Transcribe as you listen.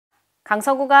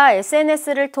강서구가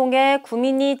SNS를 통해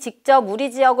구민이 직접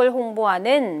우리 지역을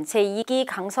홍보하는 제2기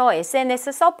강서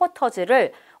SNS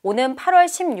서포터즈를 오는 8월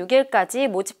 16일까지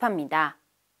모집합니다.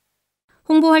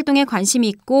 홍보활동에 관심이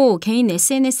있고 개인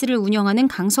SNS를 운영하는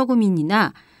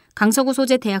강서구민이나 강서구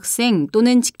소재 대학생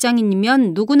또는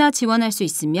직장인이면 누구나 지원할 수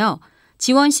있으며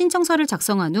지원 신청서를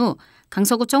작성한 후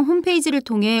강서구청 홈페이지를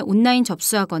통해 온라인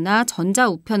접수하거나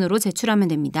전자우편으로 제출하면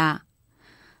됩니다.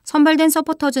 선발된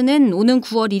서포터즈는 오는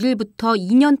 9월 1일부터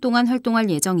 2년 동안 활동할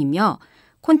예정이며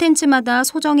콘텐츠마다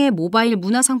소정의 모바일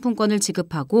문화상품권을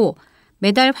지급하고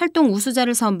매달 활동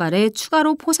우수자를 선발해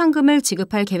추가로 포상금을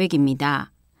지급할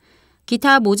계획입니다.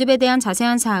 기타 모집에 대한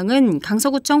자세한 사항은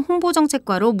강서구청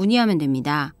홍보정책과로 문의하면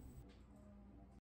됩니다.